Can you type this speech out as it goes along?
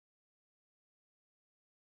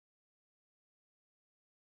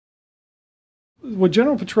What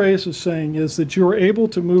General Petraeus is saying is that you are able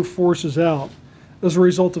to move forces out as a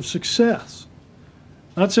result of success.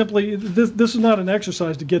 Not simply, this is not an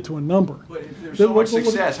exercise to get to a number. But if there's so much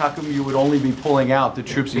success, how come you would only be pulling out the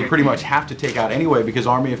troops that you pretty much have to take out anyway, because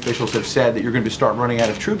Army officials have said that you're going to start running out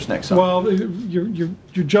of troops next summer? Well, you're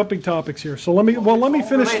jumping topics here. So let me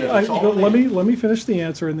finish. Let me finish the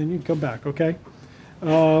answer, and then you can come back. Okay.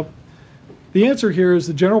 The answer here is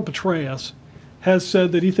that General Petraeus has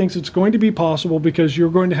said that he thinks it's going to be possible because you're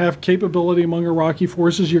going to have capability among Iraqi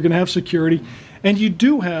forces, you're going to have security, and you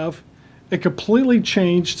do have a completely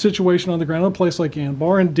changed situation on the ground in a place like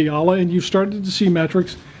Anbar and Diyala, and you've started to see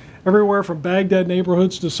metrics everywhere from Baghdad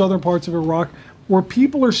neighborhoods to southern parts of Iraq where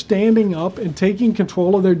people are standing up and taking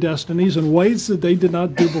control of their destinies in ways that they did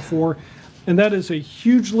not do before, and that is a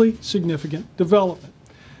hugely significant development.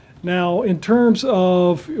 Now, in terms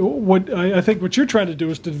of what I think what you're trying to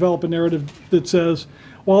do is to develop a narrative that says,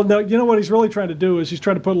 well, no, you know what he's really trying to do is he's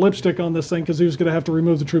trying to put lipstick on this thing because he was going to have to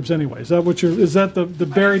remove the troops anyway. Is that what is that the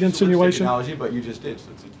buried insinuation? Analogy, but you just did.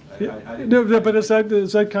 No, but is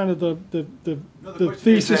that kind of the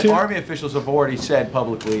thesis here? Army officials have already said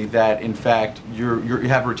publicly that, in fact, you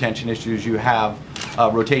have retention issues, you have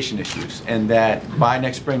rotation issues, and that by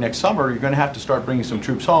next spring, next summer, you're going to have to start bringing some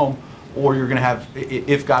troops home, or you're going to have,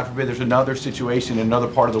 if God forbid there's another situation in another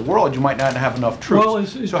part of the world, you might not have enough troops.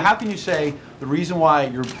 Well, so how can you say the reason why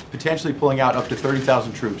you're potentially pulling out up to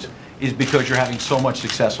 30,000 troops is because you're having so much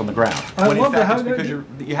success on the ground? When in fact it's because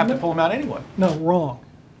you have to pull them out anyway. No, wrong.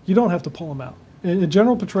 You don't have to pull them out. And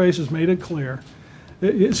General Petraeus has made it clear.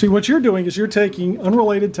 See, what you're doing is you're taking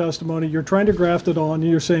unrelated testimony, you're trying to graft it on,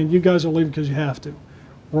 and you're saying you guys are leaving because you have to.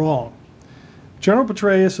 Wrong. General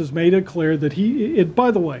Petraeus has made it clear that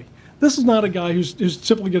by the way, this is not a guy who's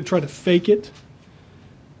simply going to try to fake it.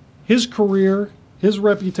 His career, his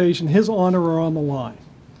reputation, his honor are on the line.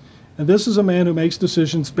 And this is a man who makes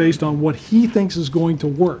decisions based on what he thinks is going to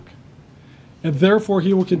work. And therefore,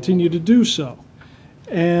 he will continue to do so.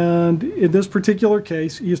 And in this particular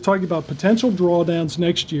case, he is talking about potential drawdowns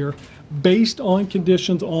next year based on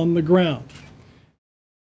conditions on the ground.